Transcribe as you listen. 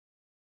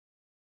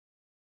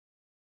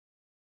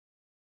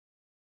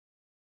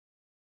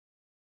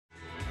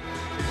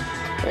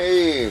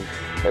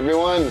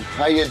Everyone,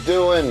 how you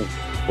doing?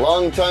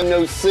 Long time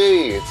no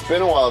see. It's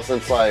been a while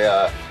since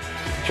I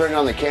turned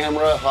on the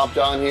camera, hopped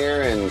on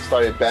here, and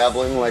started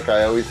babbling like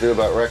I always do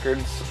about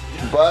records.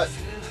 But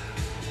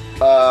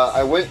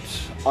I went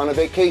on a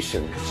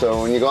vacation.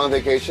 So when you go on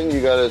vacation, you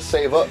gotta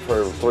save up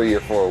for 3 or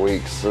 4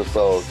 weeks or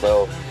so.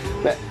 So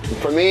that,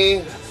 for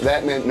me,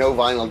 that meant no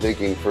vinyl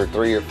digging for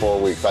 3 or 4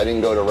 weeks. I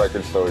didn't go to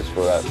record stores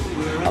for that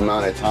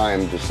amount of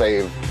time to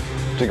save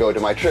to go to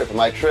my trip. And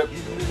my trip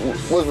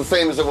was the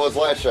same as it was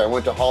last year. I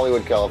went to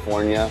Hollywood,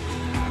 California,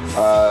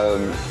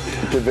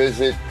 to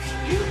visit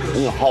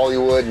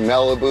Hollywood,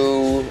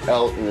 Malibu,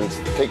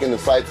 taking the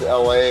sights of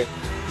LA,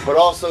 but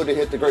also to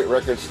hit the great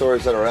record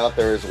stores that are out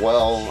there as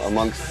well,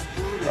 amongst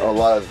a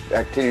lot of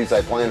activities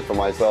I planned for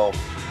myself.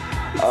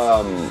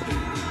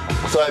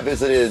 So I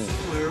visited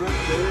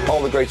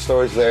all the great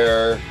stores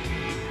there,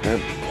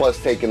 and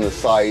plus taking the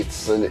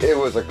sights, and it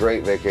was a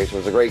great vacation. It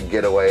was a great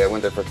getaway. I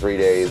went there for 3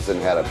 days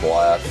and had a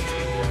blast,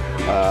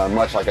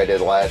 much like I did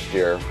last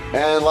year.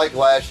 And like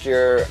last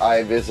year,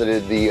 I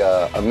visited the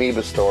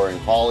Amoeba store in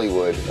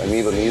Hollywood,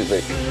 Amoeba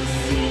Music,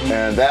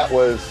 and that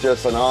was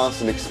just an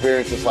awesome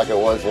experience, just like it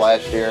was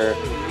last year.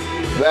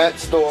 That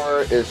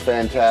store is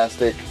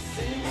fantastic.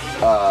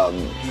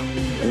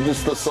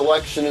 Just the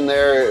selection in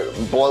there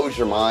blows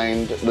your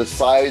mind. The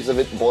size of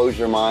it blows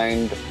your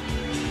mind.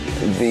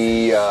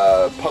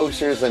 The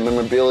posters and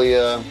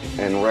memorabilia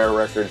and rare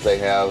records they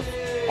have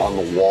on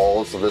the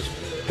walls of this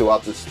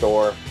throughout the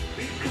store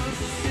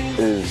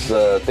is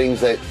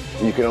things that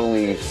you can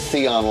only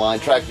see online,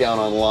 track down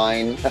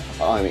online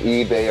on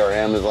eBay or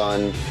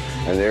Amazon,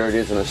 and there it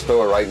is in a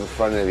store right in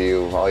front of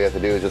you. All you have to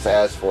do is just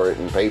ask for it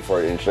and pay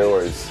for it in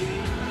stores.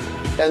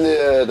 And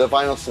the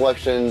vinyl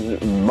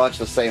selection, much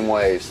the same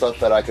way. Stuff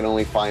that I can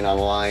only find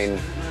online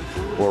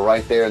were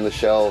right there in the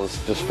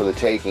shelves just for the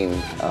taking.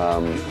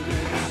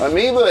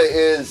 Amoeba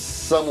is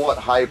somewhat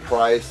high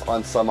price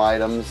on some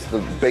items,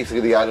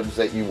 basically the items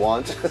that you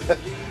want.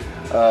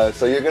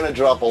 So you're going to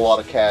drop a lot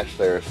of cash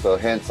there. So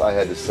hence I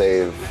had to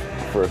save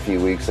for a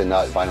few weeks and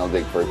not vinyl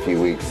dig for a few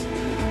weeks,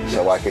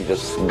 so I could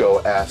just go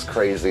ass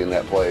crazy in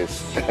that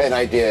place. And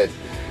I did.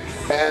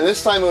 And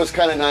this time it was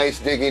kind of nice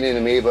digging in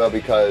Amoeba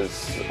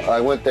because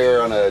I went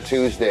there on a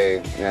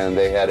Tuesday and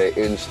they had an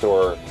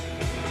in-store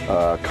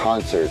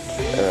concert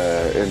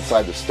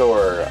inside the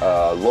store.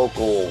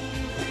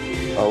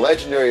 A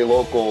legendary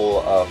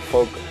local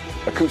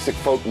acoustic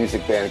folk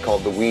music band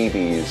called the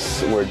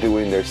Weebies were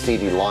doing their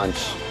CD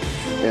launch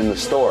in the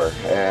store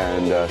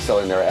and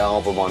selling their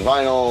album on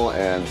vinyl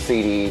and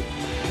CD.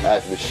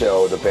 After the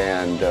show, the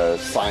band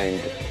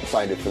signed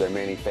it for their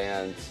many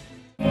fans.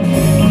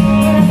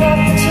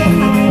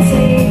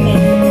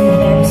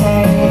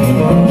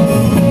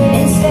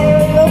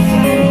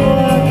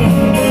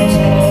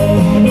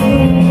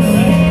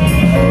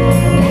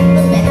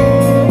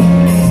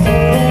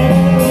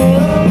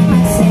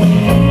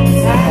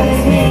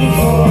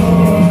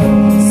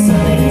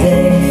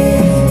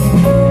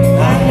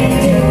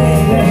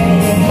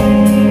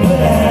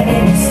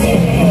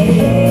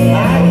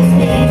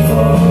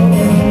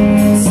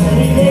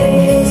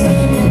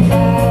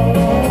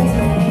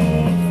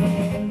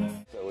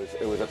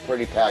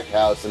 Packed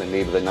house in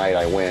Amoeba the night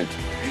I went,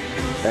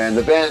 and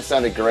the band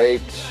sounded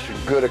great.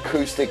 Good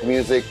acoustic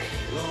music,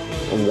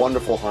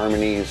 wonderful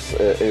harmonies.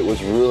 It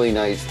was really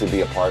nice to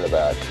be a part of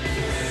that.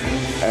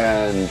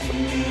 And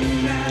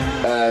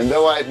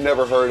though I'd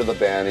never heard of the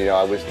band,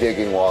 I was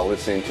digging while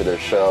listening to their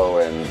show,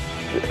 and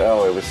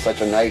it was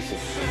such a nice,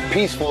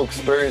 peaceful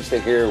experience to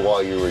hear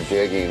while you were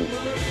digging.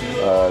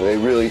 They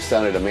really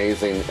sounded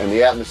amazing, and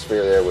the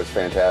atmosphere there was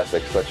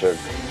fantastic. Such a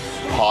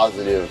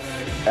positive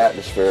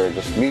atmosphere,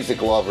 just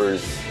music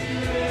lovers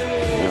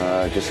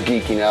just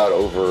geeking out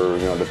over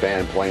the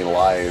band playing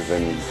live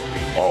and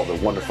all the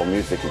wonderful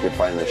music you could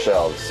find on the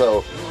shelves.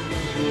 So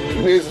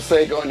needless to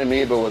say, going to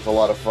Amoeba was a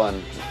lot of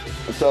fun.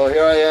 So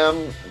here I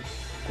am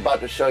about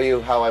to show you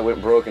how I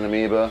went broke in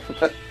Amoeba.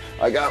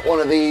 I got one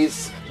of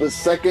these, the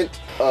second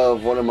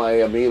of one of my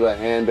Amoeba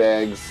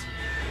handbags.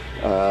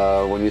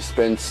 When you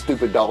spend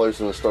stupid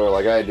dollars in the store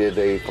like I did,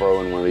 they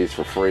throw in one of these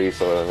for free,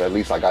 so at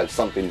least I got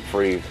something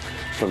free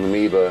from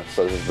Amoeba.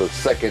 So this is the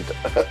second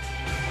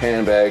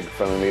handbag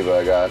from Amoeba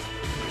I got.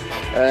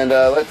 And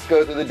let's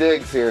go through the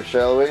digs here,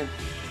 shall we?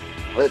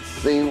 Let's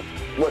see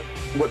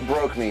what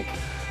broke me.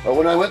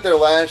 When I went there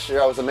last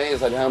year, I was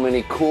amazed at how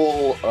many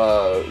cool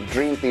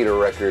Dream Theater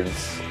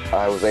records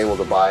I was able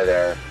to buy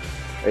there,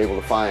 able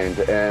to find.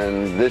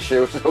 And this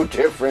year was no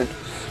different.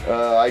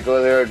 I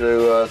go there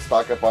to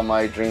stock up on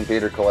my Dream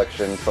Theater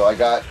collection. So I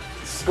got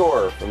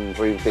Score from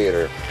Dream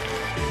Theater.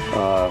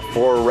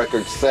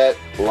 4-record set,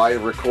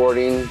 live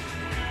recording,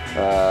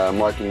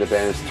 marking the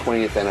band's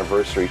 20th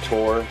anniversary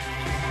tour.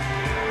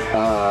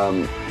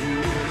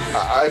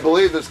 I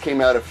believe this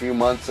came out a few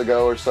months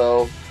ago or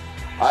so.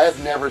 I have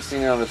never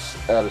seen it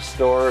at a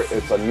store.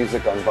 It's a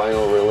music on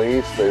vinyl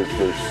release. There's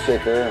their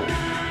sticker.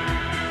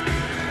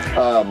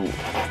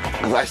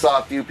 I saw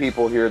a few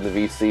people here in the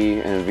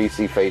VC and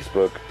VC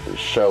Facebook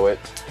show it,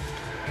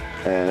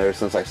 and ever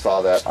since I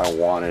saw that, I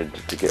wanted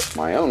to get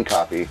my own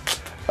copy.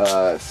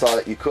 Saw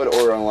that you could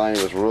order online.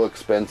 It was real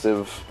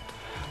expensive.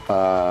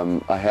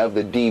 I have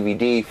the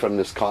DVD from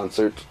this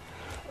concert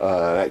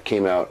that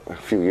came out a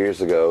few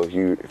years ago,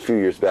 a few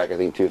years back, I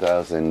think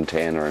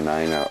 2010 or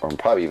 9, or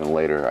probably even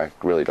later. I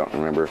really don't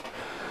remember.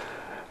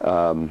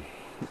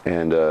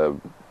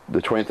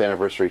 The 20th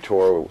anniversary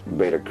tour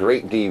made a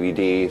great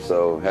DVD,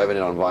 so having it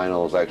on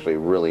vinyl is actually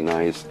really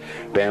nice.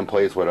 Band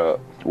plays with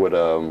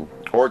a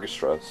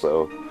orchestra,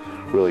 so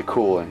really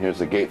cool. And here's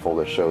the gatefold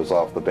that shows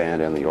off the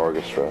band and the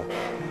orchestra.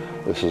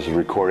 This is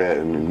recorded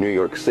in New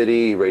York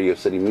City, Radio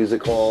City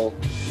Music Hall.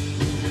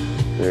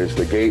 There's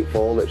the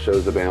gatefold that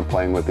shows the band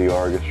playing with the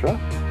orchestra.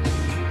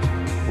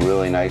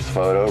 Really nice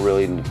photo,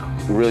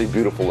 really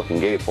beautiful looking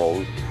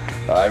gatefold.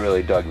 I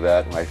really dug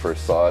that when I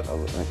first saw it.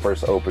 When I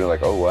first opened it,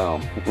 like, oh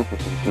wow.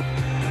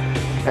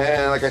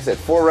 And like I said,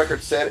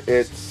 4-record set.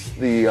 It's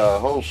the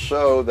whole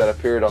show that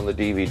appeared on the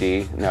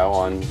DVD, now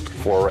on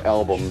 4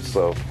 albums,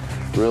 so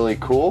really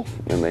cool.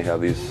 And they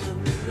have these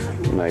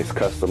nice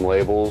custom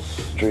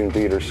labels, Dream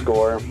Theater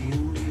score.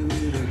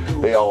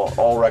 They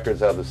all records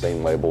have the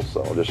same label,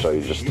 so I'll just show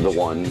you just the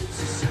one.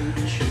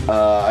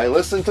 I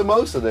listened to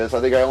most of this. I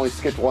think I only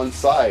skipped one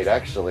side,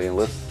 actually. I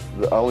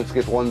only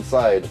skipped one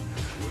side.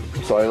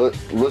 So I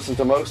listened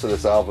to most of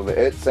this album.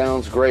 It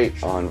sounds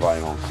great on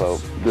vinyl. So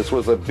this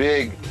was a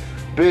big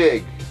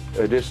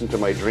addition to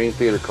my Dream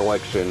Theater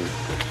collection,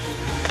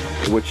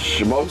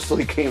 which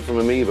mostly came from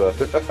Amoeba.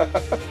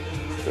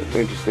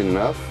 Interesting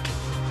enough.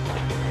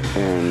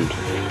 And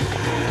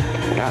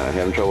God, I'm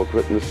having trouble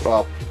putting this.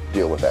 I'll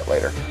deal with that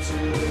later.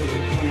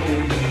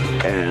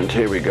 And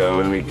here we go.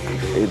 And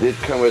it did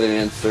come with an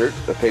insert,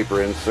 a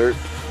paper insert.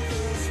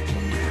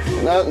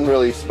 Nothing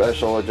really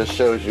special. It just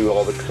shows you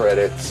all the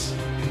credits.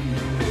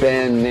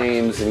 Band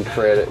names and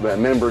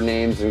member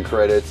names and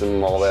credits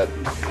and all that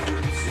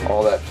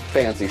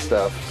fancy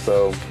stuff.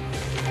 So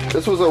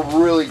this was a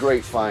really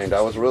great find.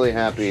 I was really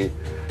happy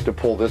to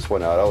pull this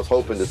one out. I was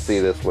hoping to see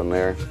this one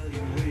there,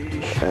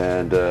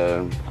 and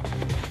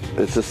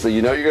it's just so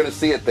you know you're going to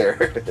see it there.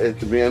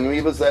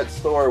 Amoeba's that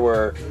store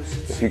where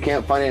if you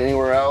can't find it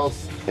anywhere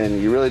else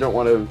and you really don't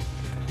want to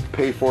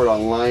pay for it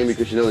online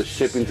because you know the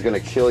shipping's going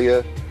to kill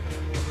you,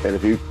 and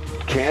if you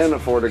can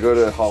afford to go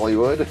to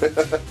Hollywood.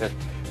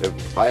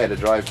 If I had to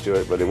drive to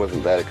it, but it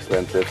wasn't that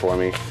expensive for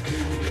me.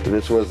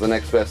 This was the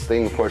next best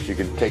thing, of course, you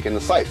could take in the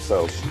site.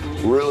 So,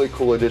 really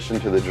cool addition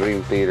to the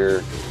Dream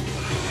Theater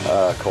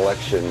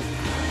collection.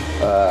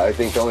 I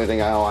think the only thing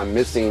I'm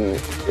missing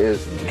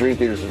is Dream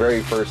Theater's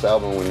very first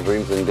album, When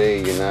Dreams and Day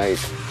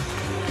Unite.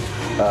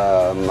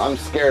 I'm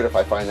scared if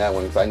I find that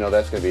one, because I know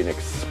that's going to be an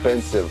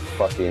expensive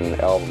fucking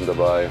album to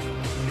buy.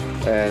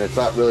 And it's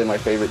not really my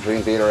favorite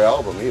Dream Theater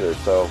album either,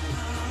 so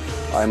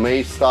I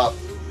may stop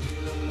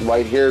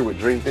right here with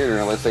Dream Theater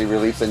unless they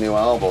release a new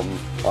album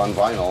on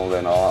vinyl.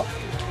 Then I'll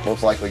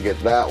most likely get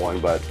that one,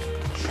 but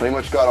pretty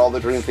much got all the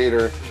Dream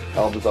Theater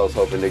albums I was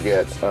hoping to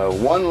get.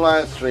 One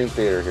last Dream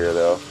Theater here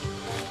though.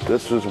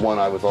 This was one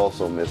I was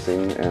also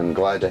missing and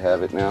glad to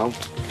have it now,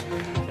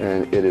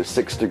 and it is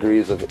 6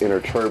 Degrees of Inner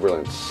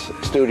Turbulence,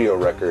 studio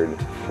record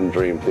from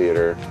Dream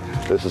Theater.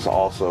 This is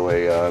also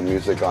a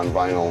music on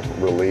vinyl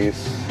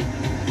release.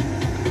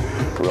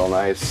 Real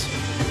nice.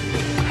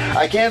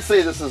 I can't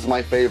say this is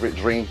my favorite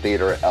Dream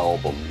Theater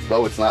album,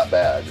 though it's not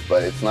bad,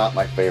 but it's not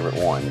my favorite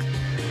one.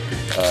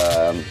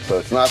 So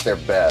it's not their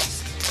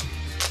best.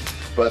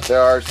 But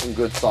there are some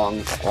good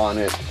songs on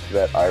it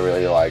that I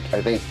really like.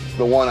 I think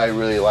the one I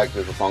really liked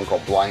is a song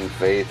called Blind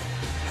Faith.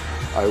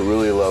 I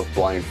really love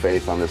Blind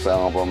Faith on this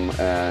album,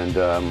 and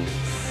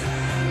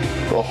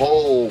the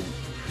whole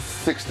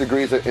 6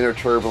 Degrees of Inner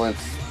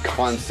Turbulence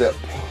concept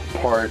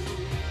part,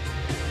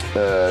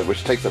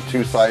 which takes up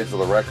 2 sides of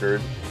the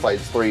record,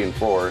 sides 3 and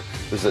 4.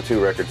 This is a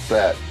 2-record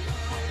set.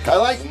 I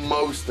like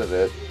most of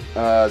it.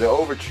 The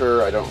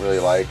overture I don't really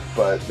like,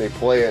 but they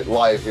play it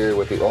live here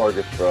with the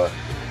orchestra.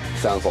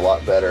 Sounds a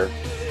lot better.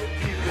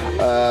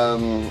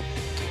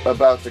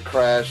 About to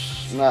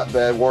Crash, not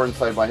bad. War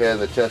Inside My Head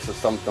and the Test of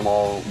Something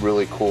all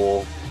really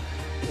cool.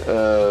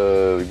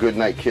 Good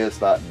Night Kiss,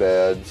 not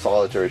bad.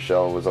 Solitary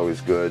Shell was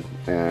always good.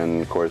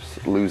 And of course,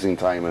 Losing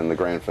Time in the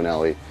grand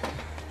finale.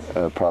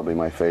 Probably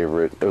my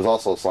favorite. There was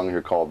also a song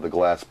here called The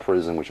Glass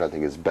Prison, which I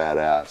think is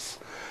badass.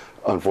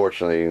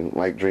 Unfortunately,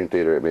 like Dream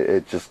Theater,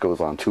 it just goes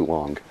on too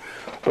long.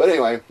 But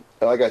anyway,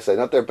 like I said,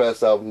 not their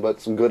best album,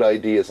 but some good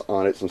ideas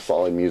on it, some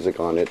solid music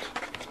on it.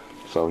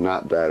 So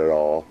not bad at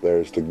all.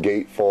 There's the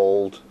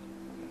gatefold.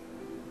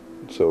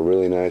 So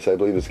really nice. I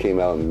believe this came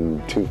out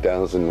in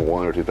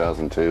 2001 or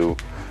 2002.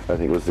 I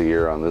think was the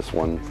year on this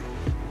one.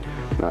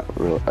 Not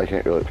really. I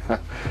can't really.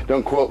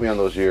 Don't quote me on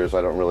those years.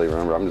 I don't really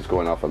remember. I'm just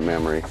going off of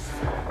memory.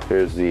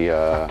 Here's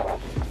the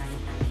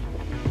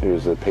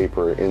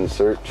paper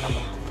insert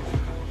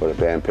with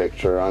a band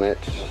picture on it.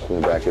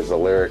 In the back is the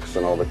lyrics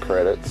and all the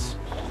credits.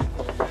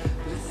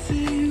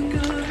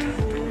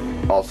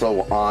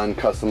 Also on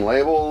custom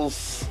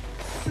labels,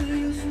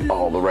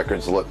 all the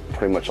records look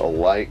pretty much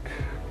alike.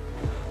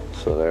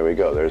 So there we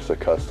go. There's the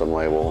custom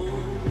label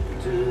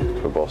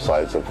for both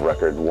sides of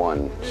record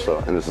 1. So,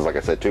 and this is, like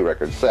I said,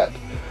 2-record set.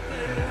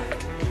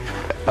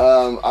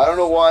 I don't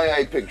know why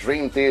I picked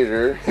Dream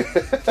Theater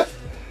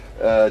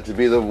to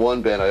be the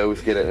one band I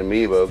always get at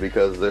Amoeba,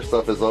 because their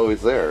stuff is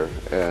always there,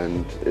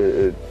 and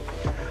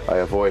I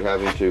avoid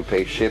having to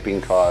pay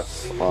shipping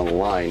costs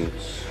online,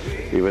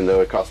 even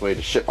though it costs money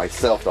to ship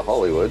myself to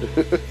Hollywood.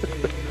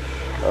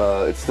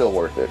 It's still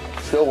worth it.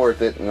 Still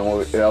worth it, and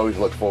I always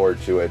look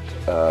forward to it.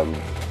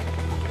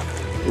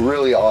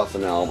 Really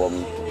awesome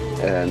album,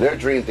 and their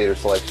Dream Theater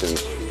selection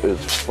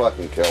is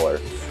fucking killer.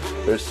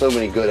 There's so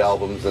many good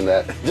albums in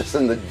that, just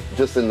in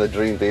the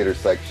Dream Theater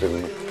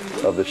section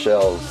of the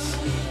shelves.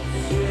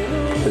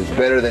 It's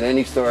better than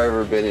any store I've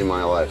ever been in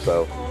my life.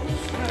 So,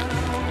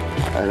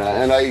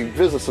 and I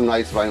visit some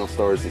nice vinyl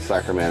stores in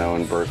Sacramento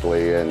and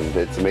Berkeley, and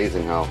it's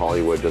amazing how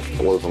Hollywood just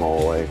blows them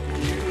all away.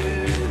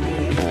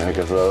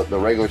 Because the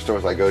regular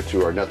stores I go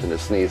to are nothing to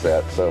sneeze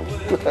at. So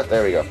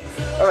there we go.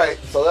 All right,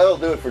 so that'll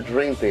do it for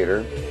Dream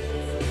Theater.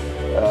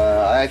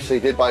 I actually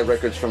did buy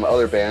records from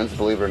other bands,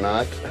 believe it or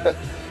not.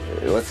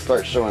 Let's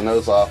start showing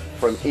those off.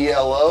 From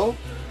ELO,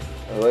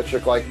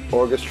 Electric Light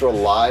Orchestra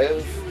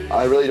Live.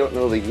 I really don't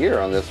know the year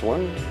on this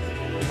one.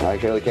 I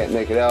really can't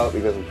make it out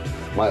because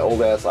of my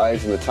old ass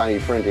eyes and the tiny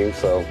printing,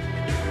 so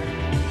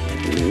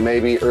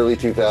maybe early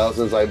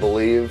 2000s, I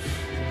believe.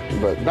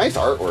 But nice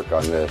artwork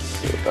on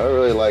this. I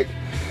really like.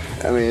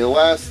 I mean, the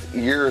last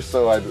year or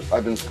so,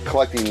 I've been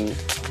collecting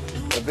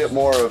a bit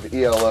more of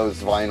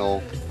ELO's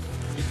vinyl.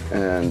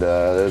 And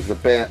there's a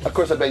band, of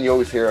course, a band you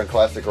always hear on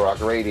classic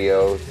rock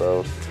radio,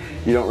 so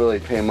you don't really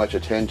pay much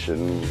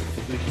attention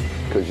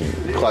because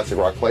classic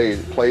rock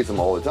plays them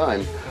all the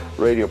time,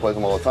 radio plays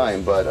them all the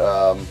time. But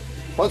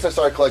once I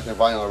started collecting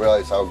their vinyl, I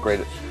realized how great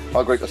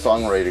the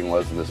songwriting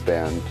was in this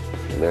band.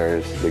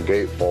 There's the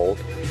gatefold,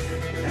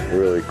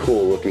 really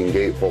cool looking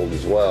gatefold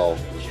as well.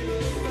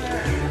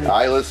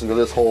 I listened to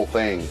this whole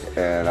thing,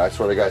 and I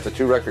swear to God, it's a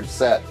 2-record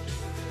set.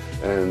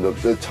 And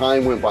the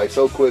time went by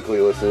so quickly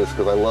listening to this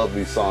because I love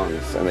these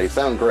songs, and they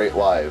sound great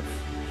live.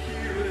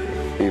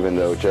 Even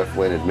though Jeff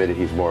Lynne admitted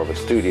he's more of a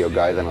studio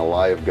guy than a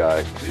live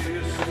guy.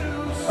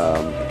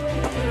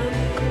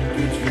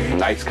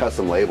 Nice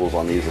custom labels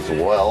on these as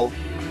well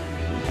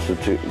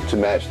to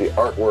match the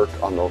artwork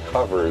on the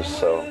covers.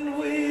 So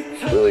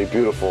really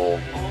beautiful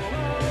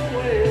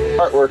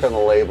artwork on the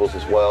labels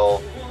as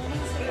well.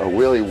 A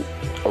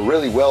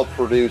really well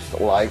produced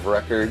live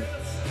record.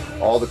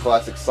 All the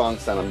classic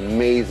songs sound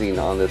amazing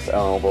on this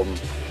album.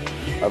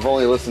 I've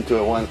only listened to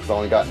it once because I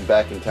only gotten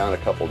back in town a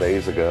couple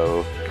days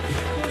ago.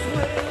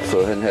 So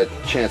I hadn't had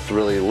a chance to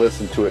really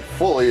listen to it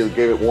fully. I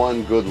gave it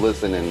one good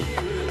listen, and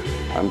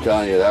I'm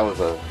telling you, that was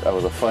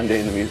a fun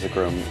day in the music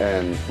room.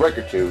 And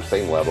record 2,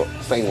 same label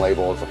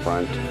as the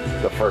front,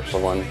 the first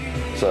one.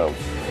 So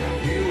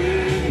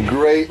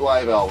great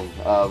live album.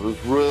 I was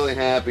really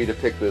happy to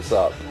pick this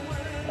up.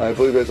 I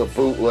believe there's a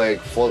bootleg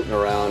floating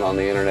around on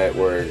the internet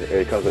where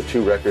it comes with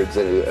 2 records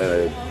and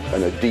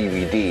a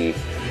DVD.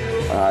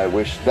 I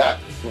wish that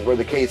were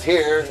the case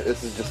here.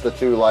 This is just the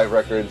 2 live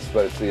records,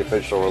 but it's the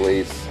official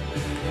release,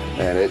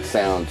 and it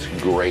sounds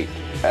great.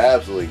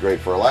 Absolutely great.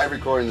 For a live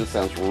recording, this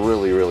sounds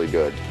really, really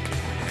good.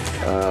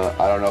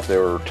 I don't know if they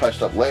were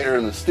touched up later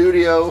in the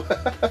studio,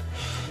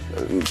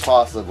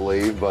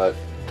 possibly, but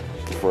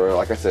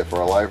like I said, for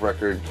a live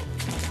record,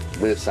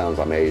 this sounds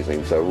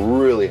amazing. So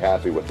really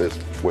happy with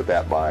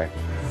that buy.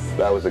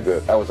 That was a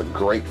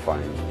great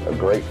find,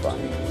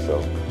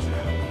 So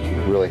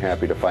really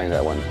happy to find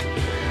that one.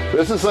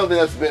 This is something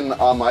that's been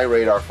on my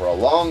radar for a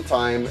long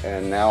time,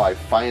 and now I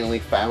finally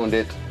found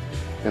it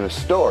in a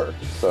store.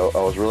 So I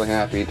was really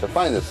happy to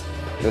find this.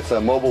 It's a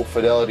Mobile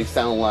Fidelity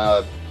Sound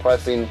Lab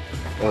pressing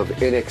of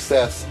In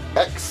Excess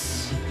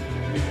X.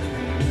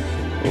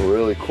 A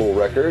really cool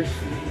record.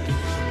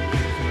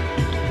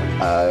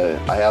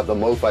 I have the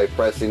MoFi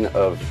pressing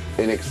of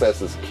In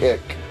Excess's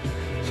Kick,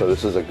 so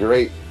this is a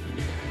great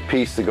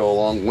piece to go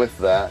along with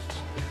that.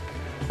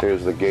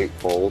 Here's the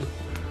gatefold.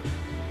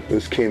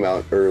 This came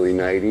out early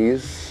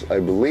 90s, I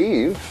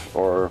believe,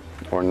 or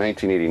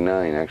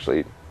 1989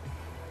 actually.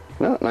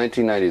 No,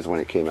 1990 is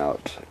when it came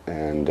out,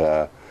 and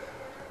to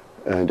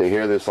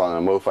hear this on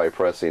a MoFi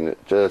pressing,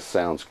 it just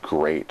sounds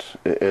great.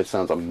 It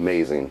sounds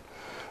amazing.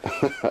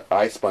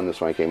 I spun this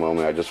when I came home,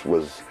 and I just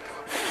was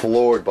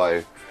floored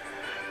by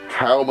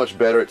how much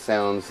better it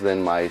sounds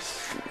than my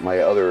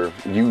other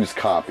used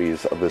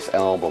copies of this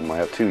album. I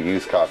have 2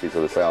 used copies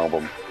of this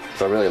album,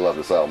 so I really love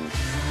this album,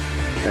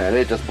 and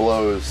it just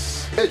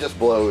blows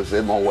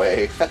in my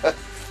way,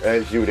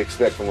 as you would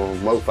expect from a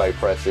MoFi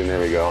pressing. There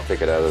we go. I'll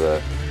take it out of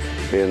the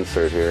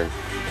insert here.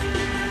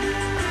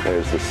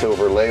 There's the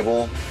silver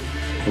label,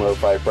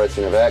 MoFi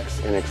pressing of X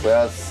in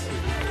excess.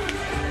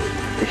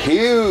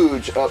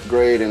 Huge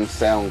upgrade in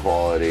sound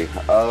quality.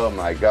 Oh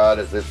my God,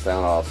 does this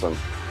sound awesome!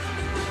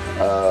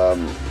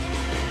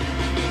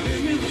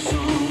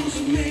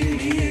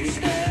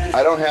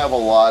 I don't have a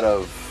lot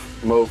of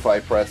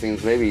MoFi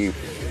pressings, maybe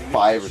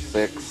 5 or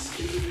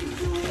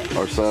 6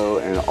 or so,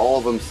 and all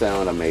of them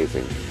sound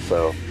amazing.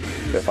 So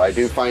if I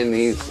do find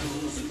these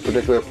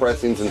particular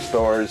pressings in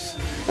stores,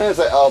 and it's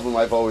an album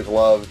I've always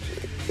loved,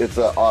 it's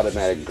an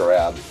automatic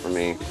grab for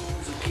me.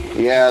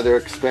 Yeah, they're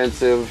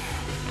expensive.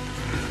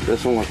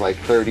 This one was like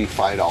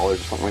 $35 or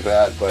something like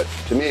that, but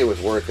to me it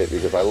was worth it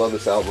because I love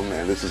this album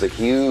and this is a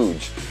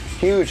huge,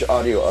 huge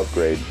audio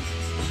upgrade.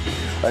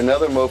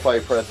 Another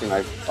MoFi pressing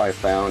I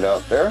found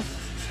out there,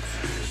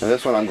 and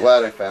this one I'm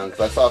glad I found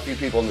because I saw a few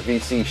people in the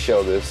VC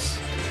show this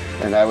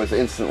and I was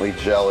instantly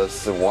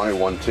jealous and wanted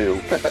one too.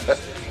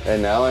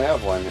 And now I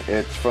have one.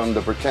 It's from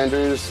the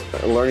Pretenders,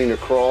 Learning to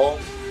Crawl,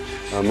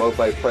 a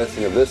MoFi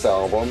pressing of this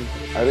album.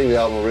 I think the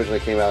album originally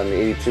came out in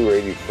 82 or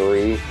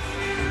 83.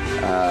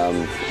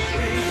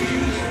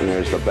 And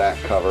there's the back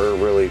cover,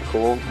 really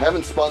cool.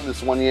 Haven't spun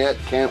this one yet,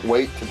 can't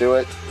wait to do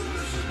it.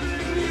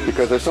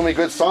 Because there's so many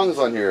good songs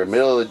on here.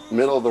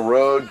 Middle of the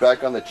Road,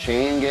 Back on the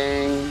Chain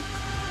Gang,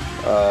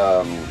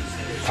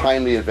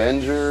 Time the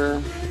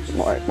Avenger,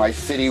 My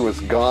City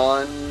Was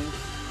Gone,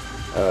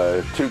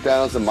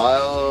 2,000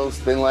 Miles,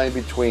 Thin Line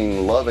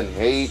Between Love and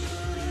Hate.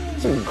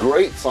 Some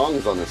great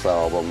songs on this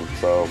album,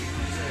 so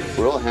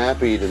real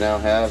happy to now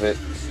have it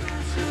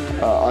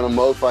on a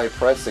MoFi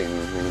pressing.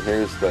 And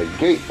here's the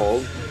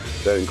gatefold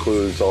that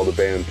includes all the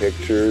band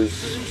pictures.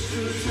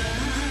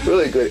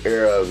 Really good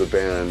era of the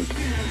band.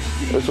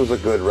 This was a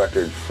good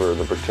record for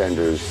the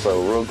Pretenders,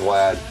 so real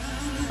glad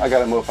I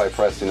got a MoFi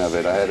pressing of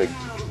it. I had an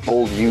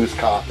old used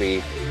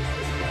copy,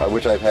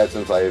 which I've had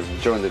since I've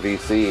joined the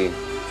VC.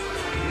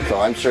 So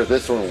I'm sure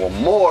this one will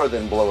more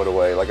than blow it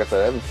away. Like I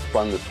said, I haven't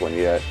spun this one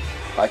yet.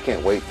 I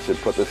can't wait to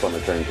put this on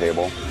the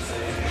turntable.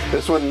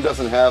 This one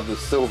doesn't have the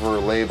silver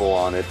label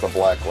on it, it's a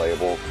black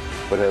label,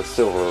 but it has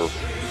silver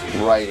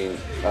writing,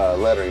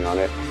 lettering on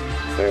it.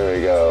 There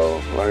we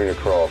go, Learning to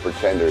Crawl,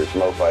 Pretenders,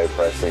 MoFi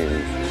pressing.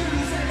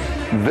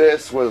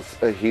 This was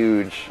a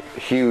huge,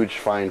 huge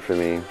find for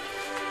me.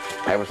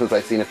 Ever since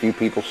I've seen a few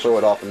people show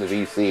it off in the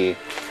VC,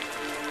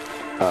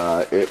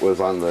 it was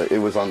on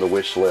the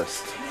wish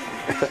list.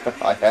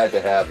 I had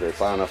to have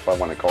this. I don't know if I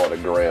want to call it a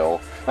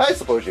grail. I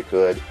suppose you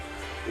could,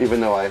 even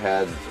though I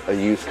had a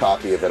used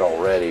copy of it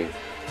already.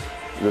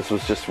 This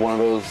was just one of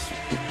those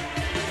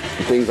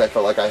things I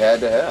felt like I had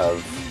to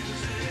have.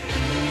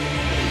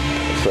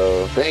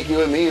 So thank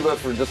you, Amoeba,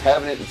 for just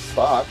having it in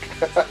stock.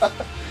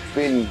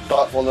 Being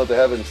thoughtful enough to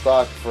have it in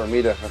stock for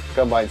me to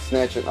come by and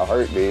snatch it in a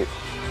heartbeat.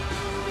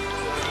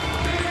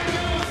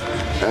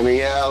 I mean,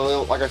 yeah,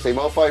 like I say,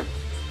 MoFi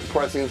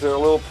pressings are a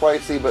little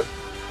pricey, but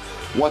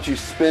once you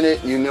spin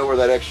it, you know where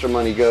that extra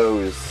money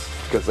goes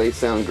because they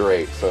sound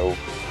great. So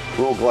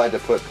real glad to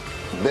put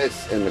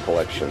this in the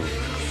collection.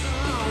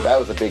 That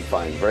was a big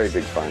find, very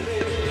big find.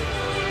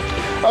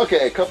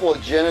 Okay, a couple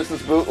of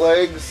Genesis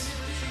bootlegs.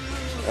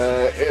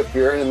 If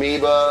you're an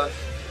Amoeba,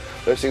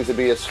 there seems to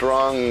be a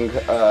strong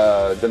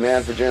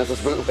demand for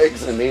Genesis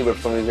bootlegs and Amoeba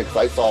for some reason, because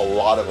I saw a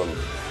lot of them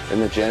in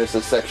the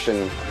Genesis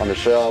section on the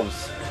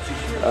shelves.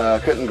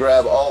 Couldn't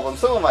grab all of them.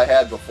 Some of them I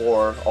had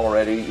before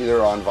already,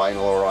 either on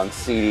vinyl or on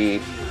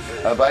CD,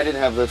 but I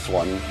didn't have this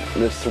one.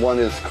 This one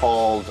is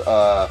called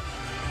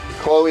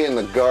Chloe in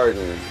the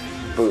Garden,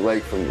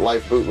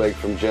 live bootleg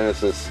from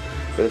Genesis.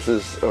 This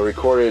is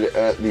recorded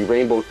at the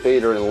Rainbow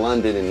Theatre in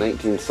London in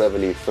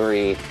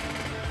 1973.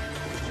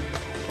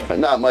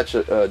 Not much,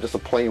 just a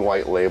plain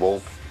white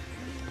label,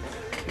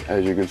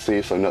 as you can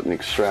see, so nothing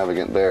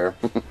extravagant there.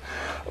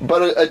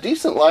 But a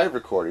decent live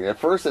recording. At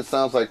first it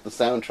sounds like the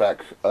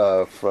soundtrack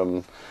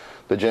from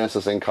the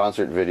Genesis in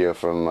concert video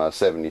from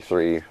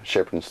 73,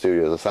 Shepperton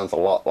Studios. It sounds a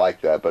lot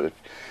like that, but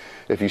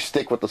if you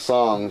stick with the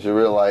songs, you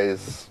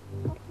realize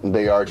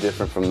they are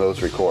different from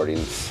those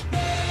recordings.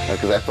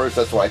 Because at first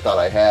that's what I thought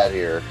I had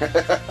here.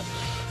 I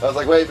was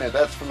like, wait a minute,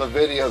 that's from the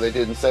video they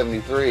did in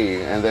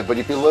 73. And then, but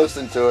if you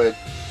listen to it,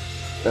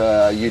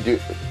 you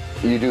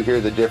do hear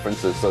the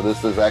differences. So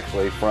this is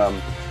actually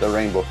from the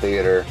Rainbow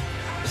Theatre.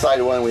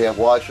 Side one, we have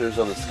Watchers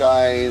of the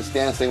Skies,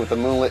 Dancing with the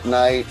Moonlit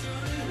Night,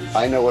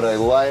 I Know What I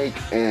Like,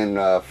 and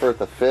Firth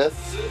the Fifth.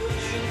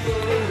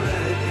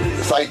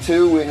 Side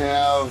two, we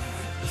have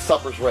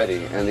Supper's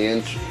Ready,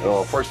 and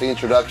first the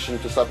introduction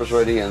to Supper's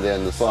Ready, and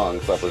then the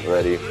song Supper's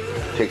Ready.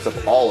 Takes up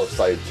all of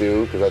side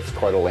two, because that's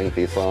quite a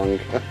lengthy song.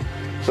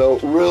 So,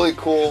 really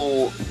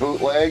cool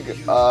bootleg.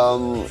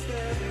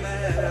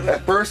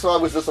 At first I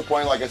was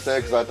disappointed, like I said,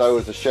 because I thought it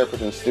was the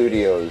Shepperton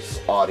Studios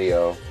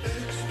audio.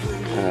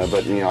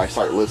 But you know, I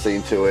started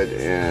listening to it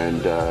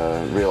and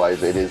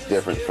realized it is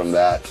different from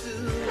that.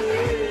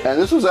 And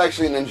this was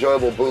actually an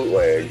enjoyable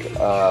bootleg.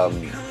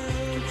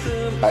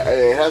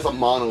 It has a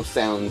mono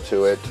sound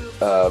to it,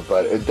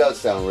 but it does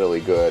sound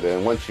really good.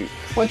 And once your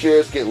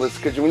ears get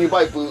listened, because when you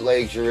buy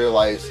bootlegs,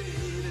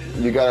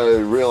 you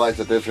gotta realize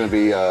that there's gonna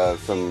be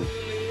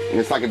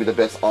it's not gonna be the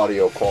best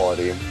audio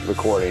quality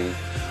recording.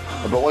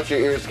 But once your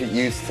ears get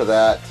used to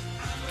that,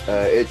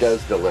 it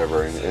does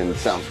deliver and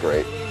sounds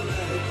great.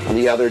 And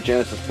the other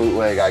Genesis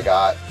bootleg I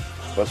got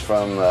was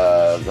from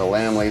the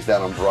Lamb Lays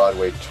Down on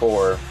Broadway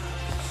tour.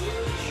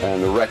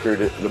 And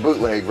the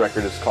bootleg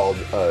record is called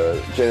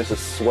Genesis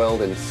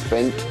Swelled and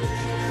Spent.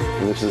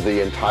 And this is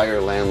the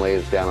entire Lamb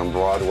Lays Down on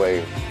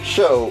Broadway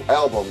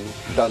album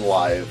done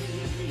live.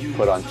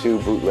 Put on 2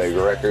 bootleg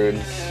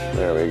records.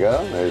 There we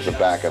go. There's the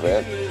back of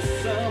it.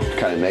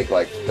 Kind of make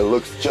like, it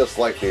looks just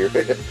like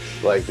the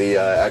like the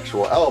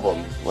actual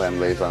album, Lamb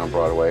Lays on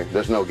Broadway.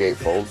 There's no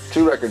gatefold.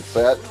 2-record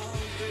set.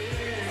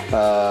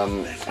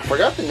 I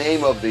forgot the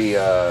name of the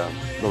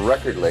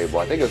record label.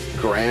 I think it's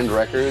Grand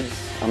Records.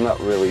 I'm not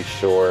really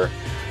sure.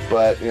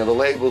 But, you know, the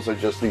labels are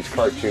just these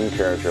cartoon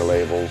character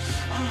labels,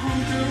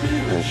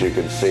 as you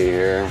can see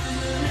here.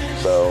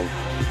 So,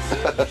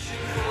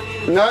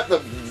 not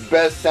the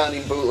best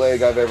sounding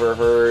bootleg I've ever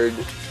heard,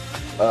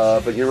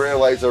 but you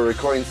realize they're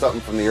recording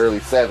something from the early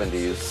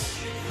 70s.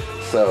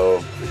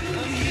 So,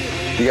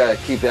 you gotta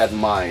keep that in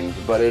mind.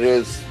 But they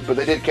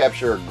did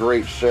capture a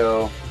great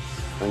show.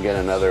 Again,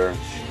 another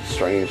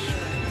strange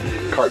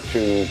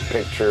cartoon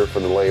picture for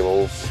the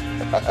labels.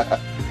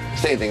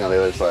 Same thing on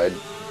the other side.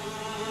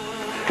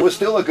 It was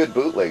still a good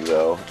bootleg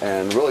though,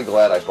 and really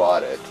glad I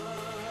bought it.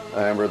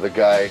 I remember the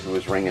guy who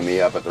was ringing me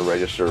up at the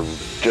register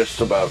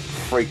just about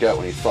freaked out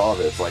when he saw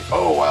this, like,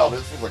 oh wow,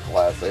 this is a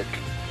classic.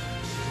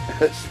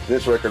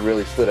 This record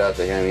really stood out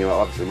to him. You know,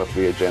 obviously must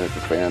be a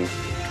Genesis fan,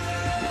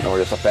 or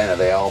just a fan of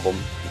the album.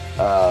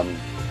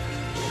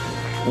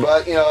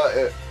 But you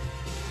know,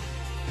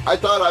 I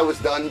thought I was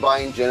done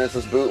buying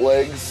Genesis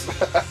bootlegs,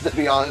 to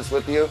be honest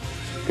with you,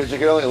 because you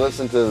can only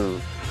listen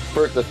to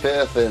First to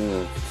Fifth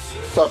and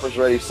Supper's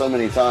Ready so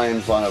many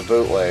times on a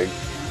bootleg.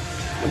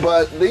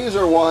 But these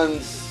are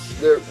ones,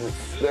 they're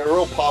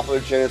real popular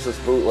Genesis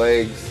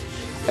bootlegs,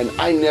 and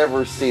I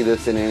never see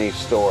this in any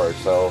store,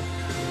 so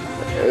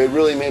it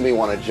really made me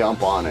want to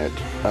jump on it,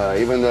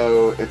 even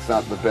though it's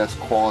not the best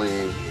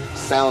quality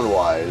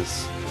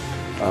sound-wise,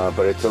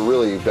 but it's a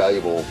really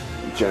valuable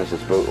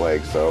Genesis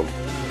bootleg, so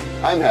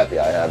I'm happy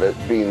I have it.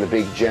 Being the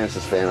big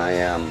Genesis fan I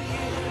am,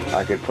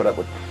 I could put up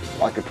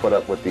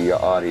with the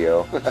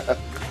audio.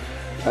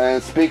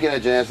 And speaking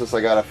of Genesis, I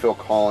got a Phil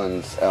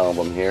Collins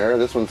album here.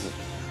 This one's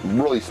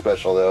really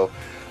special though.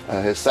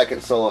 His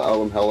second solo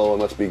album, Hello, I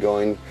Must Be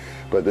Going,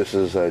 but this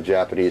is a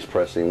Japanese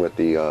pressing with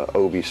the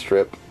Obi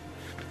strip.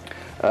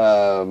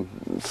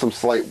 Some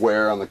slight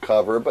wear on the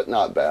cover, but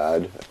not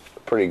bad.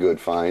 Pretty good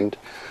find.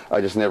 I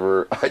just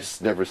never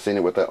seen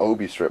it with the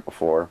Obi strip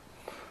before.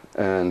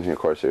 And of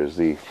course, there's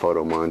the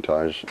photo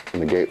montage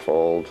in the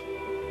gatefold.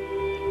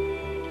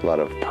 A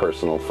lot of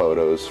personal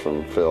photos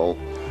from Phil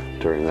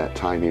during that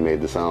time he made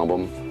this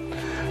album.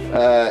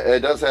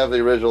 It does have the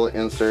original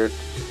insert,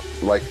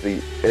 like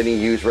any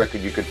used record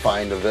you could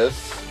find of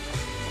this.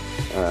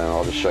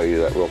 I'll just show you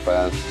that real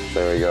fast.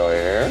 There we go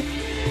here.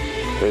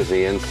 There's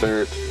the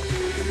insert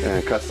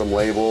and custom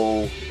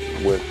label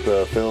with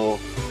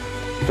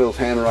Phil's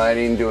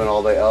handwriting, doing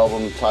all the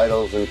album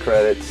titles and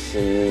credits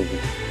and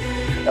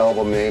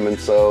album name, and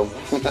so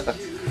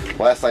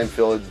last time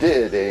Phil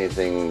did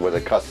anything with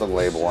a custom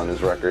label on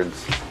his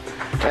records.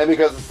 And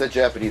because it's the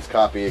Japanese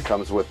copy, it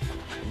comes with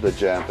the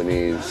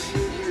Japanese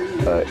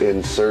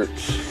insert.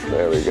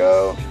 There we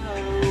go.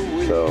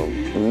 So,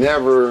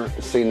 never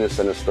seen this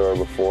in a store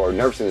before.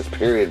 Never seen this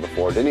period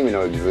before. Didn't even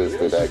know it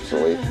existed,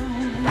 actually.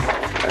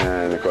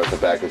 And of course, the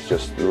back is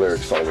just the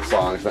lyrics, all the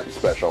songs, nothing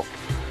special.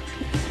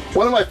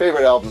 One of my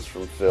favorite albums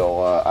from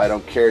Phil, I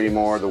Don't Care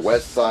Anymore, The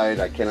West Side,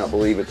 I Cannot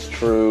Believe It's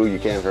True, You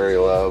Can't Hurry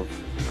Love.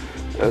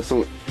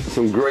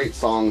 Some great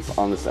songs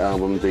on this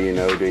album. Do You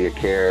Know, Do You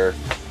Care?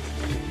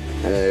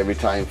 Every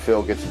time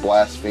Phil gets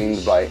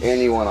blasphemed by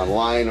anyone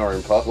online or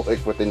in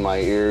public within my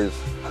ears,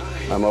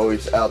 I'm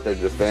always out there to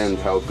defend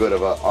how good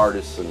of an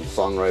artist and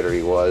songwriter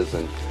he was,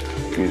 and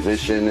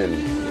musician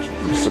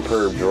and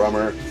superb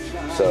drummer.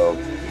 So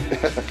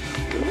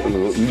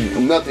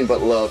nothing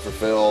but love for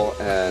Phil,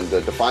 and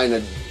to find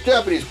a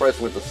Japanese press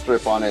with a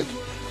strip on it,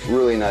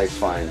 really nice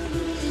find.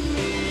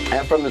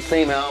 And from the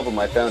same album,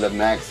 I found a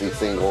maxi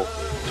single,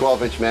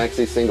 12-inch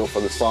maxi single for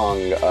the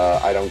song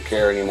I Don't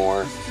Care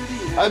Anymore.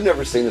 I've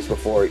never seen this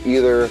before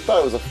either.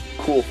 Thought it was a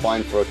cool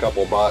find for a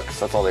couple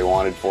bucks. That's all they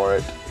wanted for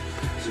it.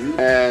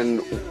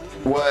 And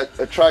what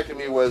attracted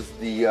me was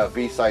the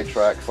B-side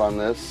tracks on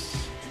this.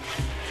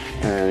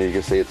 And you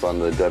can see it's on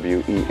the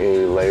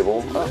WEA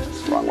label.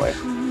 Oh, wrong way.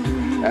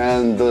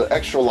 And the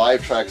extra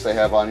live tracks they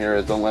have on here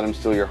is Don't Let 'Em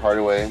Steal Your Heart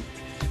Away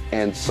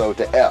and So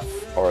to F,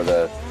 or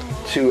the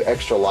 2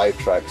 extra live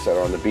tracks that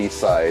are on the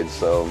B-side.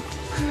 So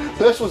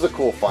this was a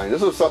cool find.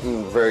 This was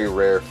something very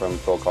rare from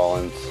Phil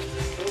Collins.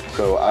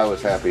 So I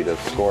was happy to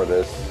score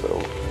this.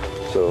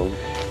 So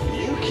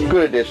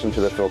good addition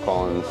to the Phil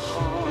Collins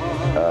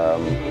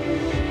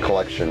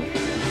collection.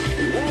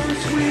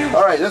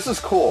 Alright, this is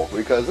cool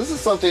because this is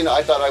something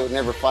I thought I would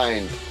never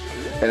find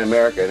in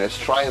America, and it's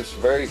Triumph's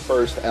very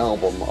first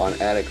album on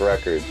Attic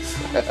Records.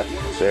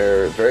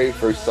 Their very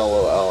first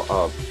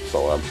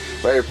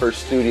very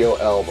first studio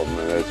album.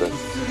 And there's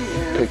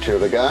a picture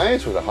of the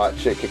guys with a hot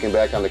chick kicking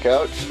back on the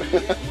couch.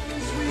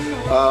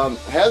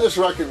 Had this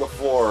record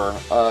before.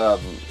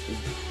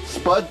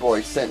 Spud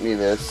Boy sent me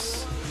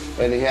this,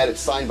 and he had it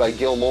signed by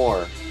Gil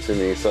Moore to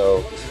me,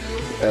 so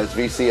as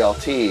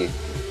VCLT.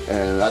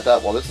 And I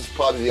thought, well, this is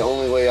probably the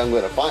only way I'm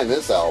going to find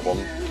this album.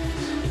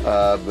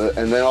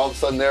 And then all of a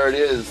sudden, there it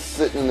is,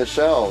 sitting in the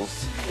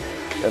shelves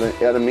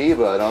at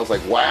Amoeba, and I was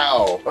like,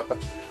 wow,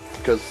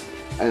 because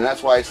and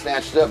that's why I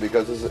snatched it up,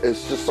 because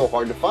it's just so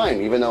hard to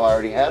find, even though I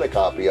already had a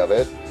copy of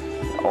it,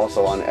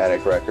 also on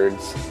Attic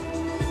Records.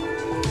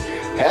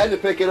 Had to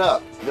pick it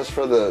up just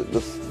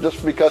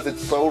because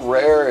it's so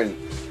rare and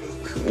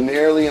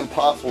nearly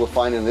impossible to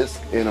find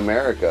in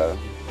America.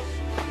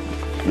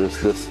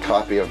 This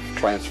copy of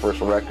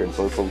Transversal Records.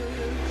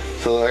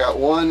 So I got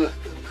one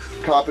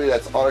copy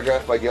that's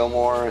autographed by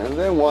Gilmore, and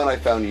then one I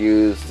found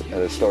used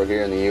at a store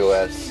here in the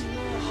U.S.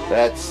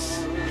 That's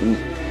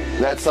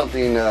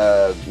something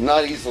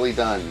not easily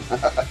done.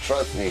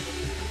 Trust me.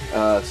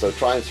 So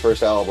Triumph's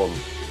first album,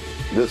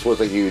 this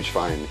was a huge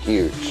find,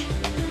 huge.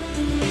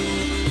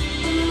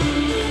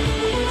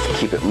 Let's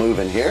keep it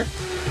moving here.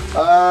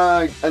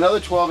 Another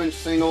 12-inch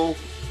single.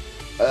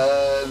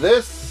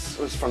 This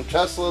was from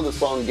Tesla, the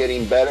song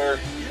Getting Better.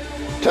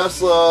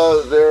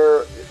 Tesla,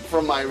 they're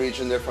from my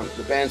region. The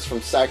band's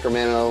from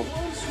Sacramento.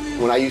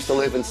 When I used to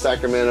live in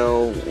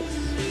Sacramento,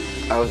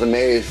 I was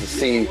amazed to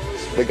see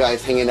the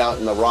guys hanging out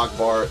in the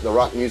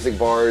rock music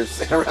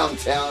bars around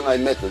town.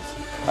 I've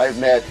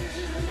met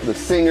the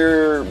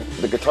singer,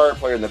 the guitar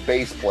player, and the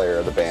bass player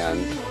of the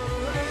band.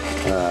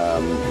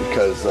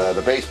 Because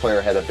the bass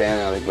player had a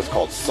band, I think it was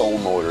called Soul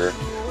Motor,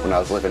 when I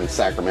was living in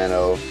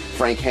Sacramento.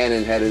 Frank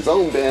Hannon had his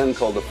own band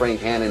called the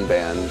Frank Hannon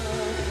Band.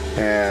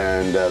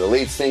 And the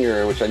lead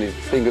singer, which I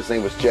think his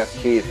name was Jeff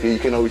Keith, you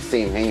can always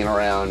see him hanging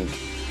around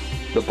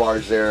the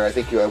bars there. I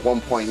think at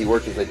one point he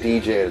worked as a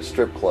DJ at a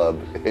strip club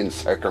in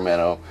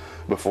Sacramento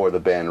before the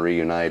band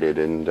reunited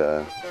and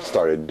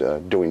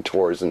started doing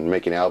tours and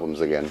making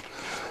albums again.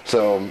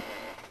 So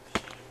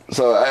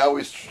I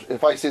always,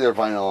 if I see their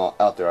vinyl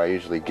out there, I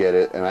usually get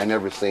it, and I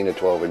never seen a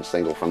 12-inch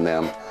single from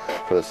them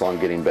for the song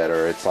Getting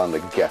Better. It's on the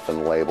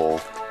Geffen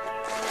label.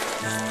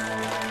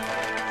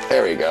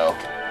 There we go.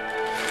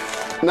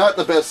 Not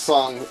the best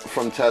song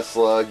from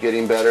Tesla,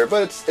 Getting Better,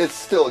 but it's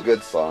still a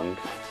good song.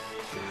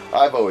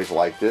 I've always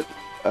liked it.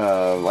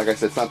 Like I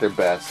said, it's not their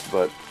best,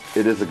 but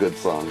it is a good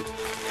song.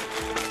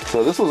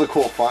 So this was a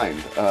cool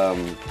find.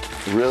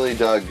 Really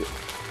dug.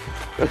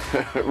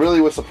 Really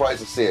was surprised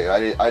to see it.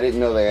 I didn't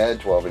know they had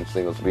 12-inch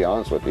singles, to be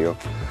honest with you.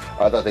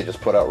 I thought they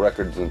just put out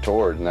records and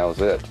toured, and that was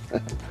it.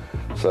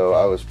 So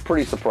I was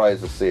pretty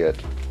surprised to see it.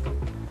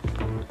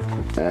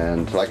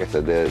 And like I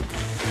said, they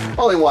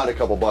only wanted a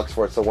couple bucks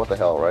for it, so what the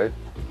hell, right?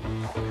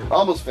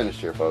 Almost finished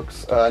here,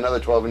 folks. Another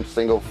 12-inch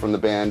single from the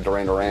band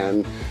Duran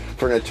Duran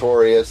for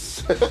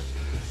Notorious.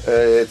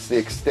 It's the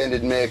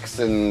extended mix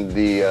and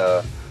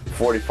the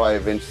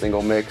 45-inch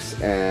single mix,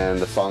 and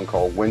the song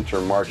called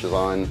Winter Marches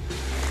On.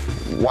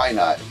 Why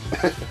not?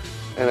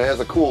 And it has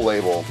a cool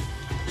label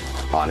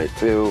on it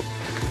too,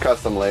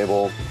 custom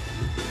label.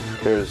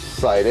 There's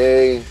side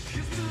A,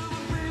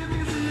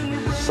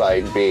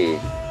 side B.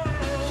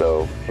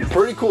 So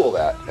pretty cool,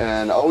 that.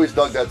 And I always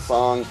dug that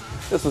song.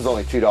 This was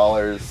only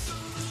 $2.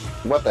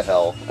 What the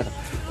hell?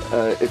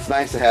 It's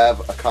nice to have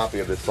a copy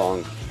of this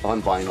song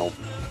on vinyl.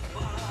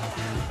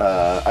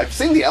 I've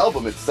seen the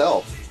album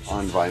itself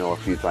on vinyl a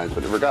few times,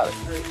 but never got it.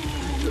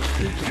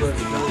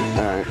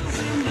 Alright.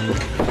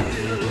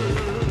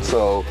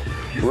 So,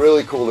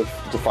 really cool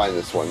to find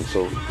this one.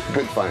 So,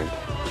 good find.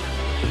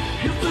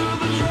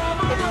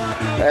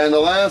 And the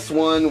last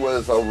one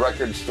was a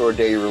Record Store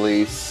Day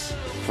release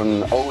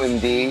from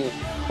OMD,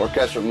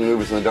 Orchestral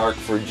Maneuvers in the Dark,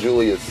 for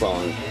Julia's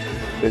song.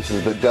 This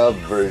is the dub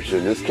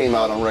version. This came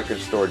out on Record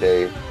Store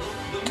Day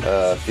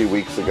a few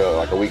weeks ago,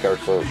 like a week or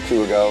so,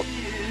 two ago.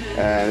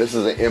 And this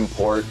is an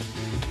import.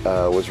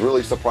 Was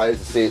really surprised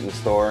to see it in the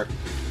store.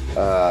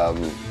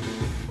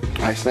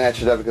 I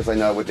snatched it up because I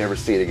know I would never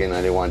see it again.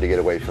 I didn't want it to get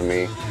away from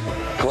me.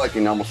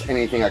 Collecting almost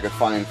anything I could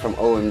find from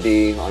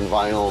OMD on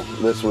vinyl,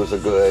 this was a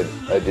good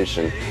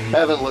addition. I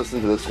haven't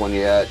listened to this one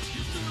yet.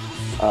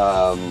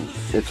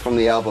 It's from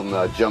the album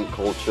Junk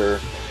Culture.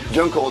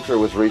 Junk Culture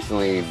was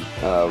recently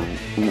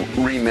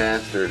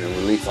remastered and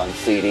released on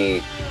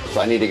CD,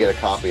 so I need to get a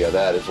copy of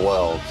that as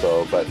well.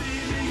 So, but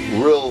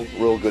real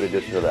good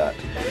addition to that.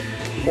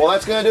 Well,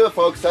 that's gonna do it,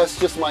 folks. That's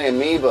just my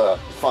Amoeba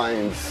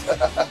finds.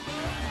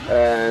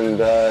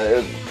 And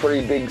a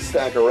pretty big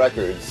stack of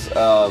records.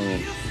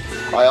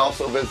 I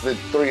also visited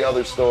 3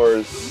 other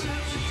stores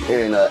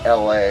in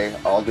LA.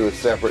 I'll do a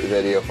separate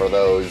video for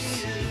those.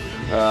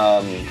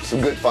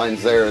 Some good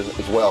finds there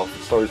as well.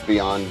 Stores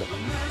beyond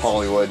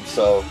Hollywood.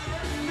 So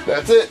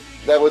that's it.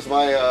 That was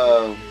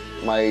my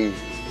my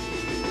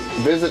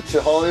visit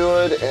to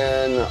Hollywood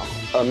and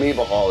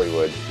Amoeba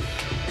Hollywood.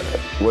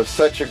 Was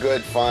such a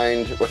good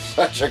find. Was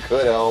such a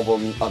good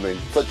album. I mean,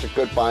 such a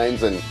good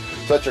finds and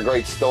such a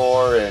great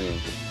store, and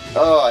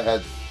I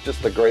had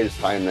just the greatest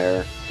time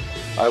there.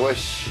 I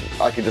wish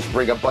I could just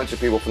bring a bunch of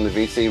people from the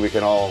VC. We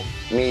can all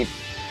meet,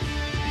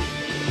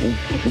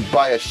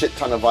 buy a shit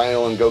ton of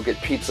vinyl, and go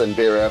get pizza and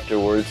beer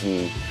afterwards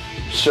and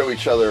show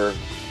each other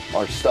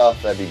our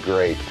stuff. That'd be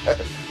great.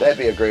 That'd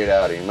be a great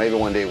outing. Maybe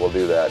one day we'll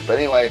do that. But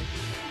anyway,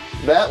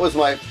 that was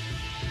my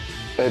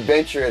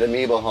adventure at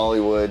Amoeba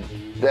Hollywood.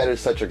 That is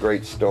such a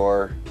great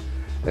store.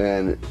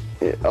 And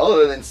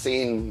other than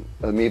seeing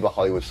Amoeba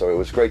Hollywood store, it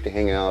was great to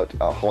hang out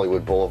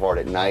Hollywood Boulevard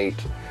at night.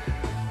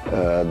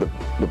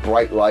 The the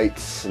bright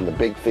lights and the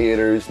big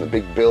theaters and the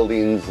big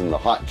buildings and the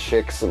hot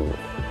chicks and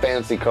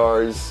fancy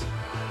cars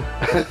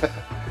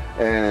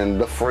and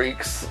the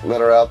freaks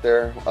that are out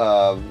there.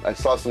 I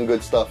saw some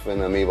good stuff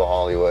in Amoeba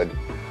Hollywood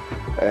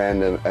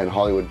and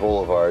Hollywood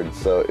Boulevard,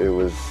 so it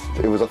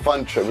was a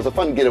fun trip. It was a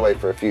fun getaway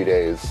for a few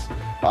days.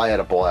 I had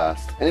a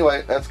blast.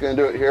 Anyway, that's gonna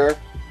do it here,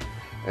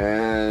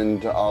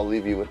 and I'll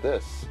leave you with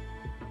this.